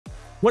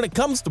When it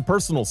comes to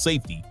personal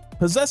safety,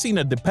 possessing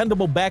a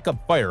dependable backup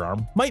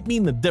firearm might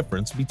mean the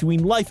difference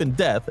between life and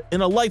death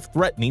in a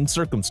life-threatening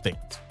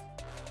circumstance.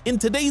 In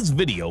today's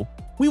video,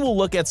 we will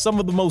look at some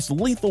of the most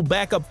lethal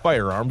backup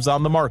firearms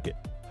on the market.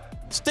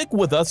 Stick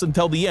with us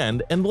until the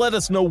end and let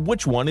us know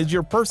which one is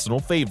your personal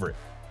favorite.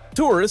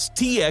 Taurus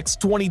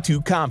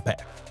TX22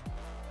 Compact.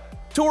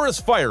 Taurus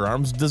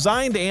Firearms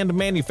designed and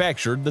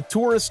manufactured the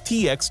Taurus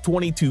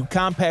TX22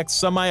 Compact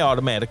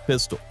semi-automatic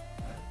pistol.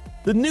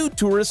 The new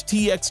Taurus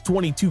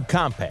TX22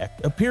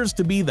 Compact appears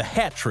to be the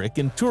hat trick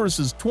in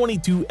Taurus's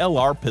 22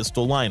 LR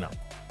pistol lineup,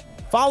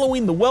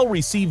 following the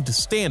well-received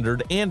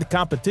standard and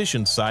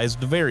competition-sized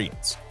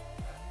variants.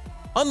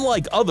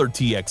 Unlike other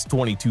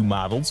TX22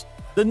 models,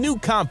 the new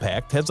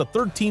Compact has a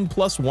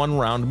 13+1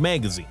 round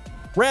magazine,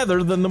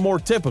 rather than the more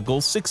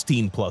typical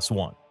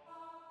 16+1.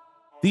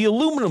 The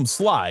aluminum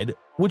slide,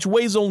 which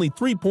weighs only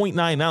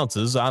 3.9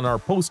 ounces on our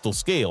postal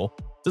scale,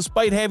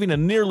 despite having a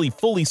nearly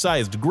fully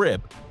sized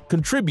grip,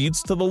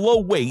 contributes to the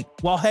low weight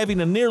while having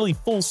a nearly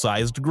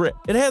full-sized grip.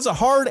 It has a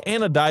hard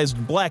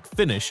anodized black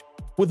finish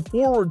with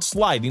forward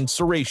sliding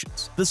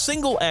serrations. The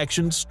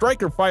single-action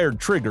striker-fired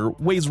trigger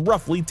weighs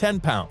roughly 10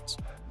 pounds,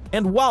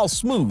 and while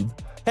smooth,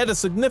 had a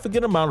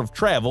significant amount of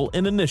travel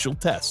in initial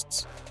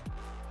tests.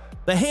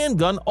 The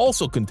handgun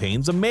also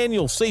contains a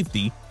manual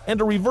safety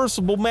and a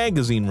reversible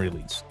magazine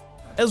release,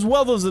 as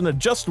well as an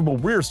adjustable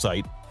rear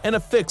sight and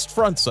a fixed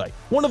front sight.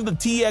 One of the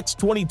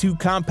TX22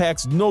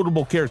 Compact's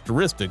notable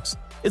characteristics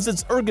is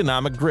its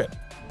ergonomic grip,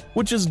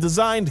 which is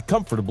designed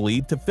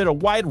comfortably to fit a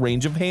wide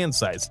range of hand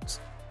sizes.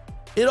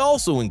 It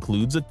also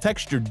includes a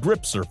textured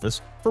grip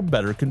surface for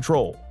better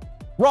control.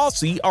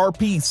 Rossi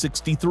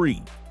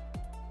RP63.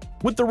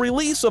 With the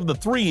release of the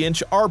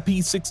 3-inch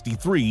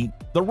RP63,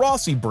 the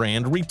Rossi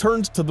brand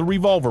returns to the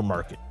revolver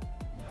market.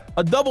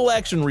 A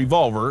double-action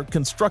revolver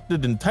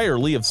constructed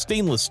entirely of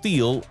stainless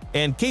steel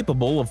and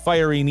capable of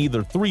firing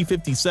either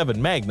 .357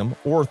 Magnum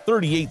or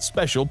 .38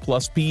 Special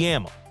plus P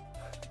ammo.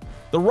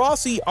 The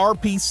Rossi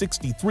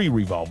RP63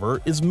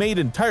 revolver is made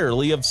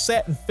entirely of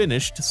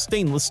satin-finished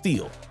stainless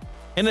steel,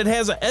 and it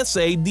has a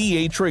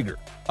SA-DA trigger,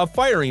 a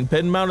firing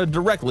pin mounted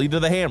directly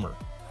to the hammer,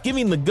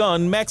 giving the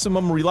gun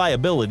maximum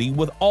reliability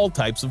with all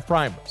types of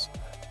primers,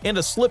 and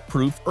a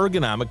slip-proof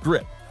ergonomic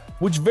grip,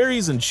 which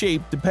varies in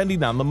shape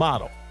depending on the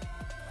model.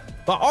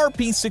 The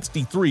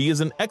RP63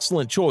 is an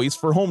excellent choice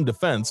for home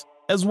defense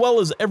as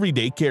well as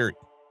everyday carry.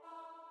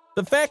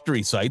 The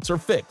factory sights are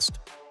fixed,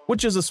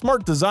 which is a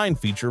smart design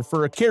feature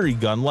for a carry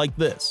gun like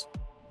this,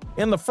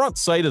 and the front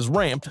sight is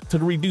ramped to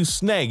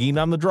reduce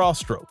snagging on the draw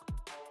stroke.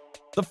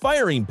 The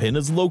firing pin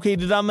is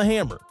located on the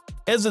hammer,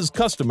 as is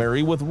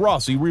customary with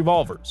Rossi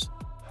revolvers.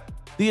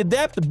 The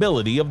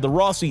adaptability of the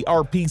Rossi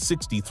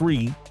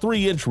RP63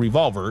 3-inch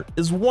revolver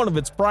is one of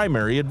its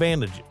primary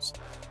advantages.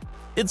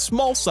 Its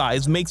small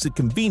size makes it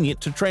convenient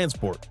to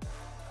transport,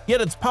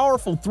 yet its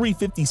powerful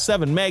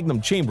 .357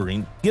 Magnum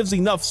chambering gives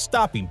enough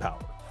stopping power.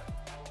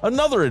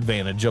 Another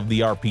advantage of the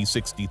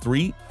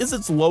RP63 is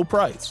its low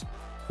price.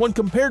 When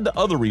compared to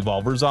other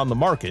revolvers on the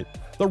market,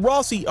 the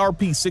Rossi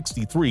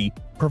RP63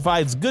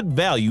 provides good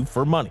value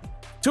for money.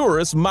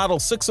 Taurus Model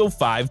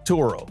 605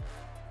 TORO.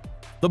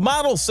 The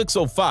Model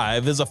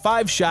 605 is a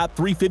 5-shot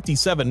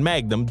 .357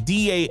 Magnum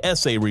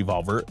DASA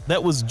revolver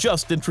that was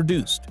just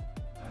introduced.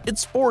 It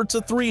sports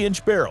a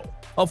 3-inch barrel,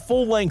 a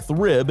full-length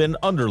rib and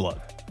underlug,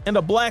 and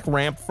a black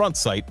ramp front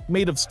sight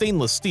made of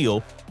stainless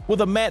steel with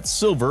a matte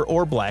silver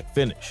or black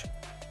finish.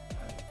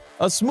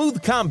 A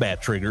smooth combat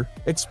trigger,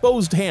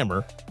 exposed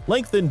hammer,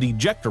 lengthened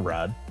ejector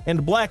rod,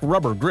 and black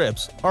rubber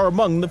grips are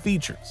among the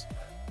features.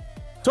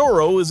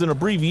 TORO is an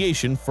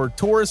abbreviation for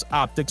Taurus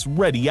Optics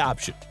Ready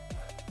Option.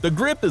 The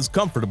grip is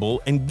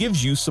comfortable and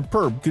gives you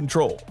superb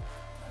control.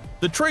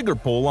 The trigger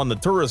pull on the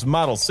Taurus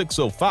Model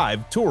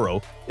 605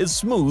 TORO is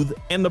smooth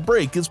and the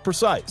brake is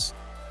precise.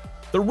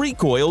 The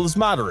recoil is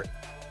moderate,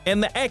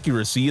 and the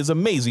accuracy is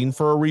amazing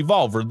for a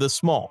revolver this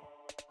small.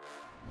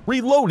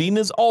 Reloading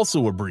is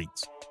also a breeze.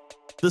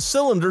 The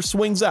cylinder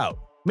swings out,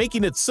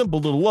 making it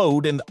simple to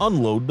load and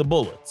unload the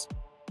bullets.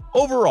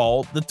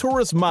 Overall, the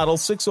Taurus Model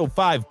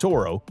 605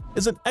 TORO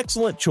is an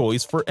excellent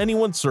choice for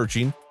anyone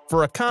searching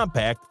for a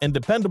compact and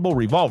dependable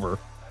revolver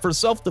for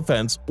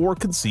self-defense or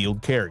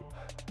concealed carry.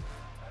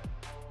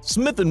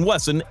 Smith &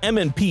 Wesson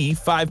M&P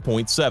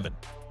 5.7.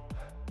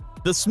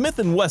 The Smith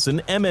 &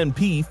 Wesson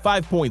M&P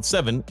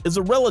 5.7 is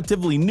a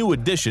relatively new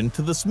addition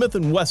to the Smith &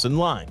 Wesson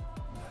line.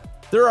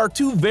 There are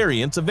two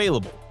variants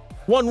available,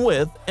 one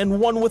with and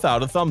one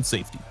without a thumb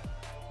safety.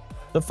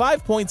 The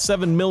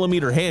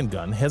 5.7mm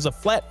handgun has a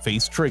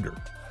flat-face trigger,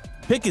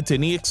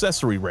 Picatinny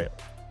accessory rail,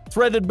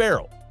 threaded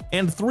barrel,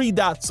 and 3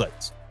 dot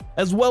sights,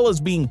 as well as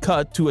being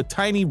cut to a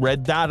tiny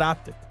red dot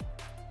optic.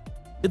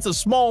 It's a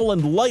small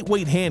and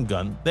lightweight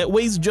handgun that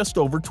weighs just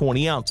over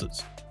 20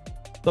 ounces.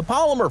 The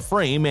polymer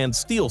frame and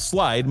steel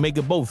slide make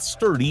it both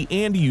sturdy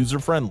and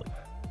user-friendly.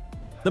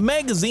 The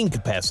magazine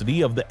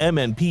capacity of the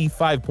M&P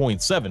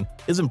 5.7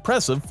 is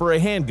impressive for a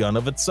handgun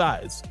of its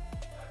size.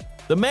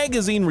 The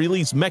magazine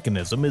release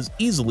mechanism is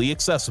easily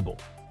accessible,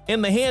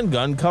 and the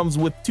handgun comes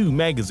with 2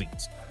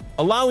 magazines,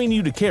 allowing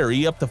you to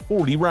carry up to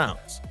 40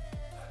 rounds.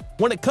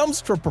 When it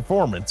comes to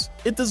performance,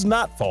 it does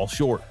not fall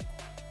short.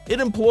 It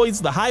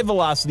employs the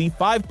high-velocity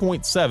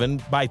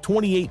 5.7 by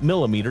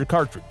 28mm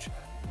cartridge,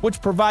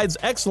 which provides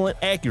excellent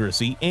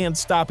accuracy and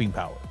stopping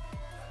power.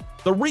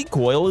 The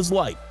recoil is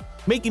light,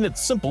 making it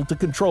simple to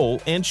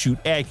control and shoot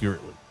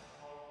accurately.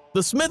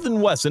 The Smith &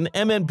 Wesson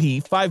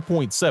M&P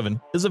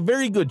 5.7 is a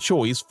very good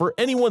choice for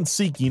anyone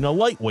seeking a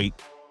lightweight,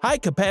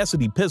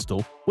 high-capacity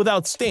pistol with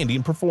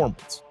outstanding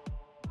performance.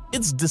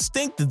 Its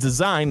distinct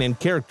design and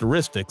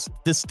characteristics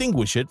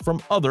distinguish it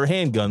from other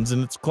handguns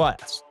in its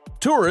class.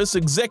 Taurus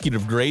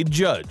Executive Grade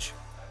Judge.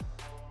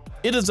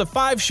 It is a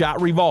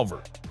 5-shot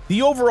revolver.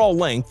 The overall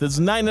length is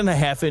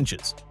 9.5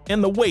 inches,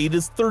 and the weight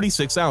is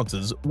 36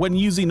 ounces when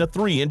using a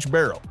 3-inch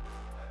barrel.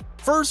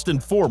 First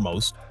and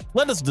foremost,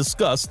 let us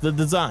discuss the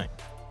design.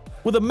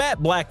 With a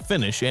matte black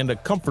finish and a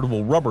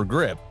comfortable rubber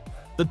grip,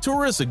 the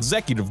Taurus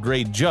Executive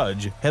Grade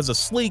Judge has a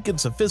sleek and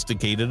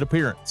sophisticated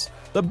appearance.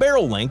 The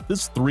barrel length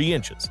is 3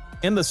 inches,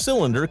 and the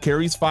cylinder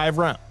carries 5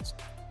 rounds.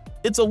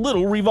 It's a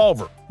little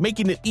revolver,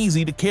 making it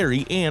easy to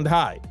carry and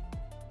hide.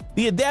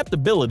 The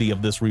adaptability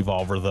of this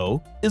revolver,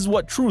 though, is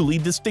what truly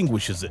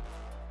distinguishes it.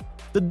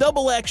 The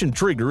double-action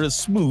trigger is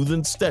smooth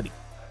and steady,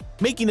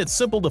 making it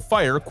simple to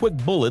fire quick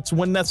bullets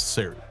when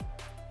necessary.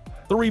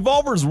 The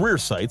revolver's rear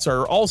sights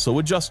are also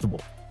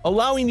adjustable,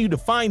 allowing you to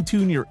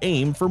fine-tune your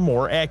aim for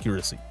more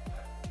accuracy.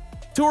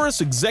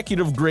 Taurus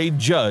Executive Grade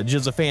Judge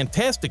is a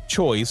fantastic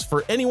choice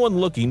for anyone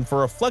looking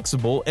for a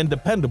flexible and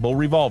dependable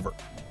revolver.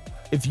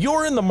 If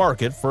you're in the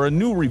market for a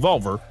new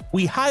revolver,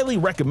 we highly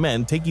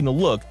recommend taking a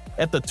look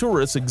at the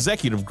Taurus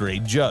Executive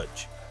Grade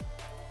Judge.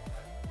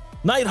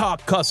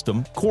 Nighthawk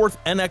Custom Korth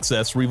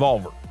NXS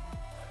Revolver.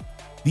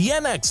 The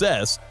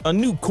NXS, a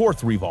new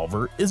Korth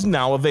revolver, is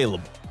now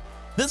available.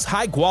 This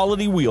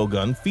high-quality wheel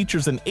gun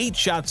features an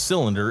 8-shot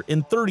cylinder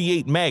in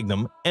 .38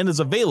 Magnum and is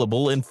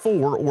available in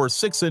 4 or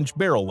 6-inch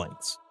barrel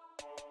lengths.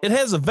 It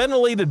has a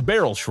ventilated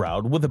barrel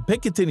shroud with a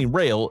Picatinny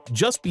rail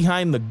just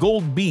behind the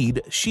gold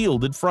bead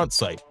shielded front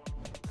sight,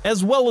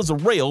 as well as a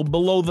rail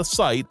below the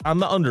sight on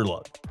the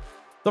underlug.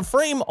 The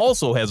frame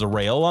also has a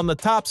rail on the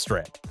top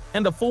strap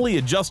and a fully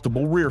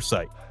adjustable rear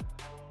sight.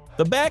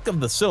 The back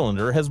of the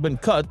cylinder has been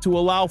cut to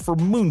allow for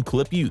moon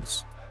clip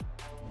use.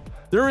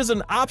 There is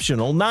an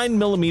optional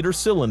 9mm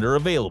cylinder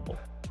available.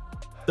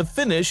 The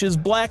finish is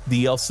black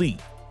DLC,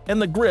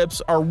 and the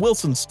grips are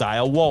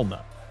Wilson-style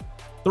walnut.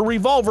 The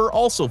revolver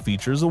also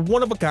features a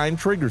one-of-a-kind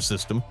trigger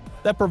system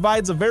that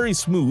provides a very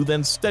smooth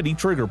and steady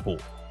trigger pull.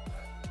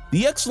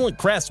 The excellent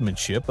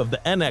craftsmanship of the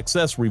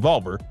NXS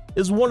revolver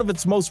is one of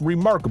its most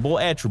remarkable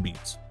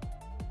attributes.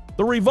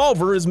 The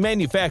revolver is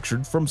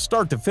manufactured from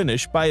start to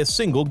finish by a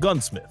single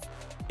gunsmith,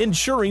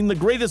 ensuring the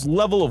greatest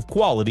level of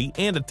quality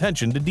and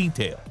attention to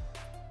detail.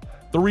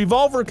 The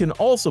revolver can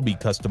also be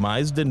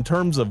customized in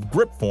terms of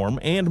grip form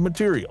and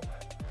material.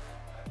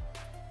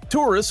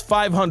 Taurus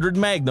 500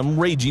 Magnum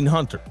Raging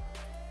Hunter.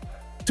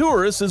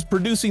 Taurus is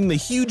producing the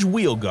huge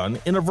wheel gun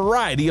in a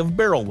variety of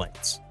barrel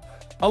lengths,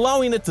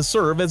 allowing it to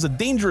serve as a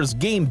dangerous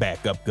game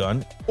backup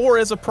gun or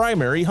as a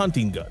primary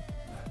hunting gun.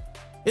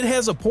 It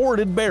has a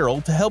ported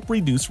barrel to help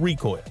reduce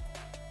recoil.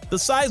 The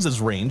sizes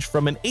range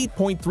from an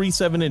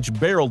 8.37-inch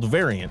barreled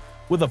variant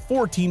with a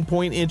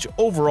 14-inch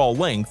overall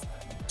length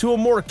to a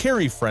more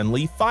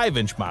carry-friendly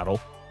 5-inch model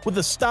with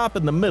a stop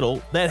in the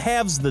middle that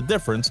halves the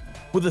difference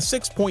with a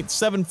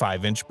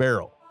 6.75-inch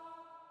barrel.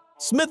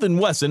 Smith &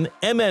 Wesson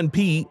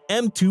M&P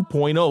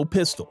M2.0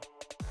 Pistol.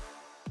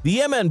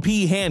 The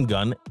M&P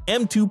handgun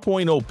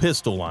M2.0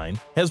 pistol line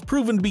has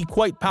proven to be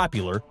quite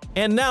popular,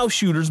 and now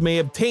shooters may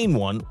obtain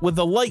one with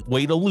a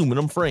lightweight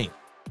aluminum frame.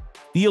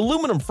 The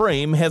aluminum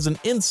frame has an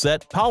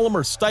inset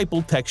polymer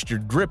stipple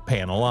textured grip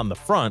panel on the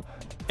front,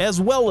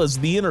 as well as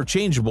the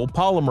interchangeable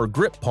polymer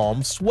grip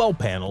palm swell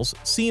panels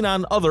seen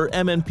on other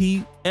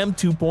M&P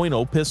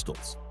M2.0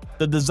 pistols.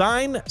 The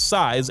design,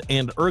 size,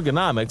 and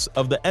ergonomics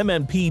of the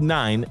M&P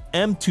 9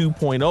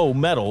 M2.0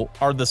 metal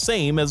are the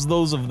same as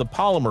those of the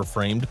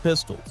polymer-framed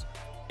pistols,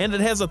 and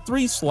it has a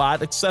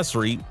 3-slot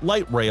accessory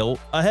light rail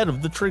ahead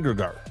of the trigger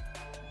guard.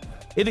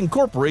 It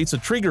incorporates a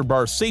trigger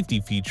bar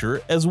safety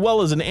feature as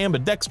well as an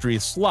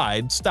ambidextrous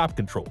slide stop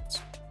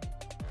controls.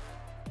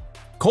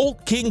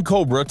 Colt King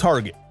Cobra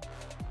Target.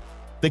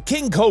 The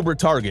King Cobra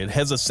target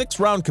has a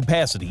 6-round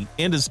capacity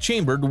and is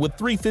chambered with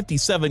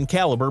 .357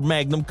 caliber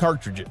Magnum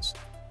cartridges.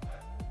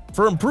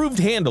 For improved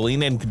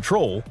handling and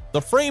control, the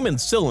frame and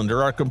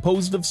cylinder are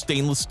composed of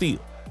stainless steel,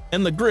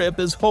 and the grip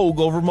is Hogue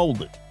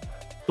overmolded.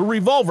 The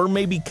revolver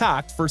may be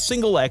cocked for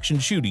single-action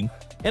shooting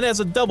and has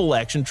a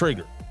double-action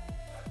trigger.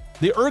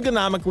 The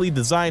ergonomically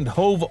designed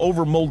Hogue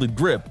overmolded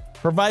grip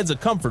provides a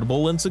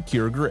comfortable and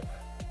secure grip.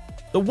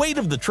 The weight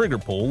of the trigger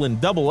pull in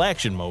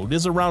double-action mode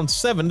is around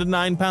 7 to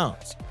 9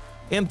 pounds,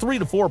 and 3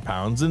 to 4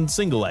 pounds in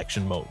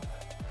single-action mode.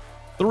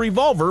 The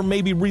revolver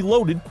may be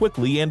reloaded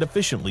quickly and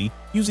efficiently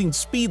using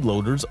speed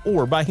loaders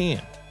or by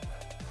hand.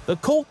 The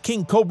Colt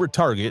King Cobra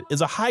target is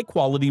a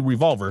high-quality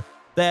revolver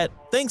that,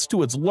 thanks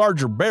to its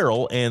larger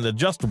barrel and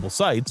adjustable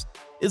sights,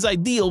 is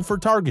ideal for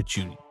target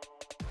shooting.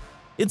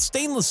 Its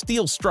stainless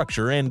steel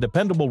structure and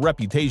dependable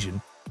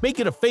reputation make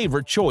it a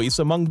favorite choice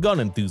among gun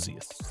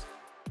enthusiasts.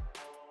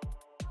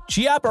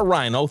 Chiappa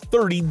Rhino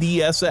 30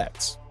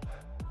 DSX.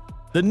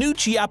 The new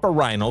Chiappa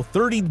Rhino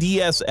 30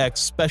 DSX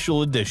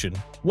Special Edition,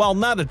 while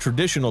not a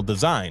traditional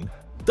design,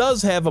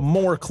 does have a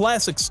more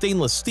classic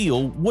stainless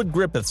steel wood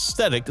grip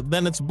aesthetic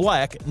than its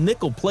black,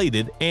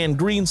 nickel-plated, and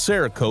green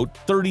Cerakote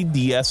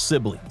 30DS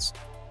siblings.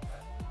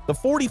 The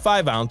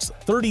 45-ounce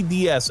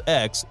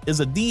 30DSX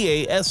is a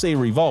DA/SA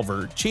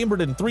revolver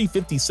chambered in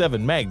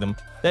 .357 Magnum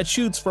that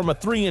shoots from a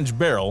 3-inch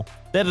barrel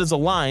that is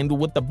aligned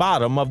with the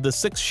bottom of the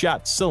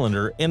 6-shot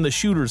cylinder in the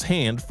shooter's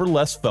hand for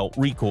less felt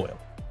recoil.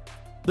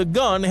 The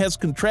gun has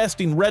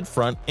contrasting red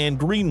front and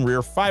green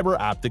rear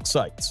fiber optic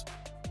sights.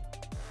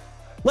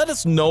 Let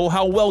us know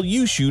how well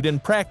you shoot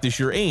and practice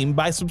your aim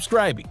by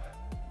subscribing.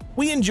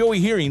 We enjoy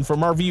hearing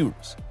from our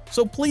viewers,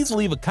 so please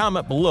leave a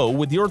comment below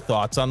with your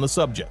thoughts on the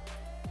subject.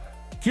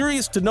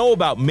 Curious to know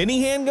about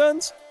mini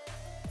handguns?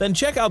 Then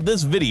check out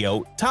this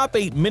video. Top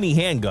 8 mini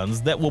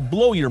handguns that will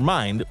blow your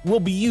mind will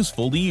be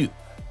useful to you.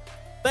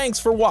 Thanks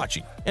for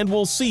watching, and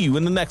we'll see you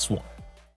in the next one.